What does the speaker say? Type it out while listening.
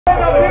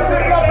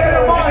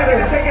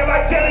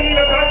jelly in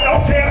a gun,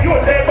 don't jam, you a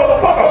dead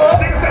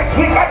motherfucker. Niggas stay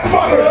sweet like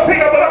suckers.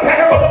 Nigga, but I'm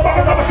packing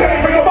motherfuckers, I'm a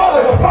shame for your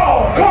mother.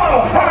 Paul,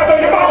 Connor, how I know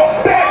your mama,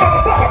 bad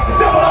motherfucker.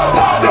 Double on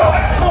time,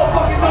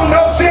 motherfucking do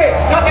no shit.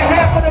 Nothing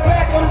half on the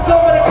back on the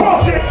top of the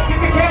bullshit. Get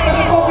the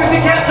cameras and focus the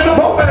cat to the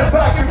Moving his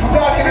back, you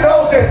rocking it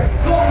ocean.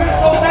 Lord, been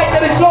so tight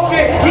that it's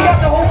choking. He got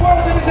the whole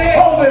world in his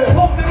hand. Hold it.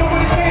 Close to him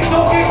with his hands,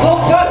 don't get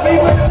close. Got me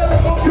with another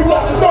book, you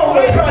watch the door.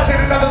 Trapped in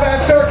another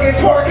man's circuit,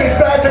 twerking,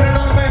 smashing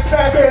another man's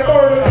fashion,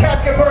 murder.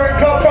 Cats get burned,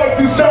 come right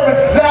through serving.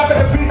 Laugh at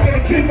the beast,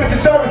 getting cheap with your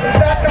serving.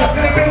 That's got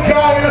to the big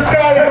guy in the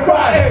sky, and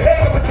ride.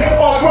 Hey, I'm a tin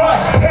ball grind.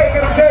 Hey,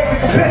 get him days, he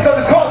can piss on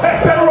his car.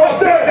 Better off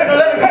there than to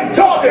let him keep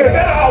talking.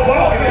 Better all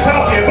walking and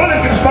talking,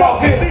 bullets and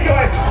smoking. Leave your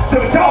ass to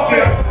the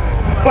talking.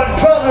 But the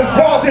brother is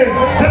pausing.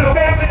 To the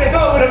family, they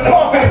go with a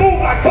coffin. Move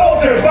like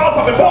vultures, all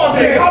fucking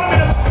bossing. Call him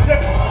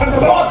in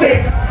the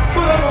bossing.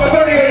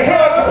 38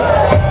 head.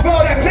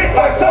 Blood and tick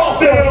like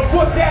something.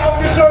 What's that on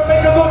your shirt?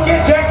 Make a look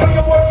at Jack when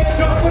you're working and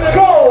jump with a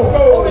Go!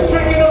 Only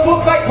drinking a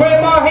look like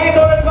grandma hand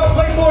on the cup,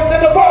 playboys in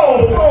the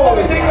bowl.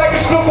 Everything like a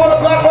snoop on the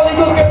block while he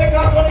look at the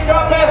clock when he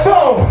drop that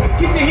song.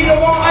 Keep the heater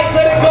on ice,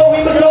 let it go.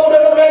 He was told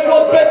that the man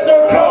was best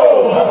served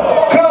cold.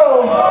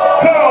 Go!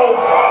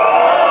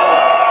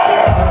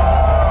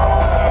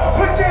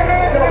 Put your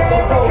hands up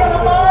against the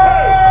block.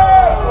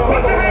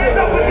 Put your hands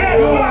up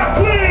against the block,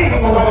 please! You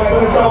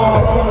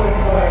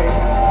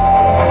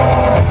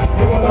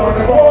will learn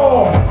to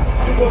roll.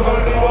 You will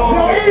learn to roll.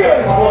 Your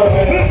ears!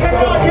 We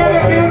cannot hear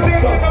the music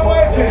in the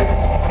wedges.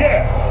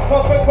 Yeah.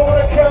 Tougher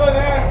quarter killer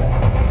than.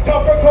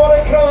 Tougher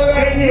quarter killer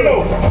than you.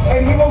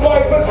 And he will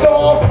wipe us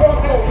all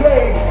from this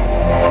place.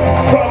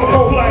 From this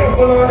place.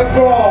 We'll learn to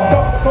crawl.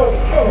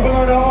 We'll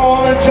learn to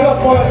all in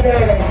just one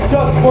day.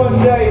 Just one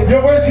day.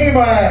 Yo, where's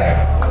Hema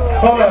at?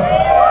 Hold up.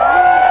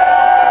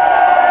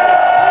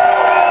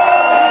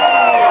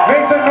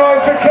 Make some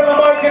noise for Killer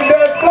Mike and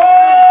Despot!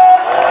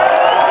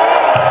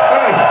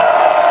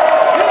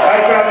 Hey,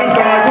 can I do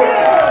something right quick?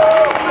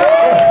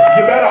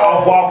 You better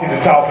all walking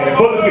and talking.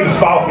 Bullets get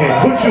smoking.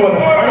 Put you in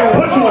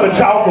a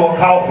chalk or a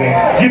coffin.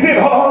 You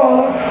did, hold on.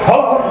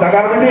 I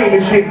gotta redeem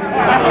this shit.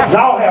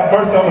 Lord have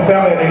mercy on the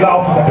family and they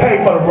lost us. I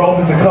paid for the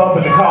roses to come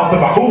in the coffin.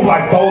 I move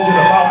like Bolger,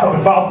 the boss up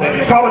in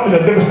Boston. Call him in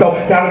the liquor store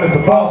down in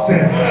Mr.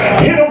 Boston.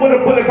 Hit him with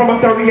a bullet from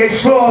a 38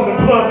 slug and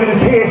plug in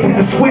his head. See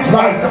the switch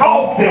lights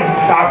often.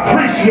 I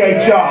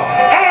appreciate y'all.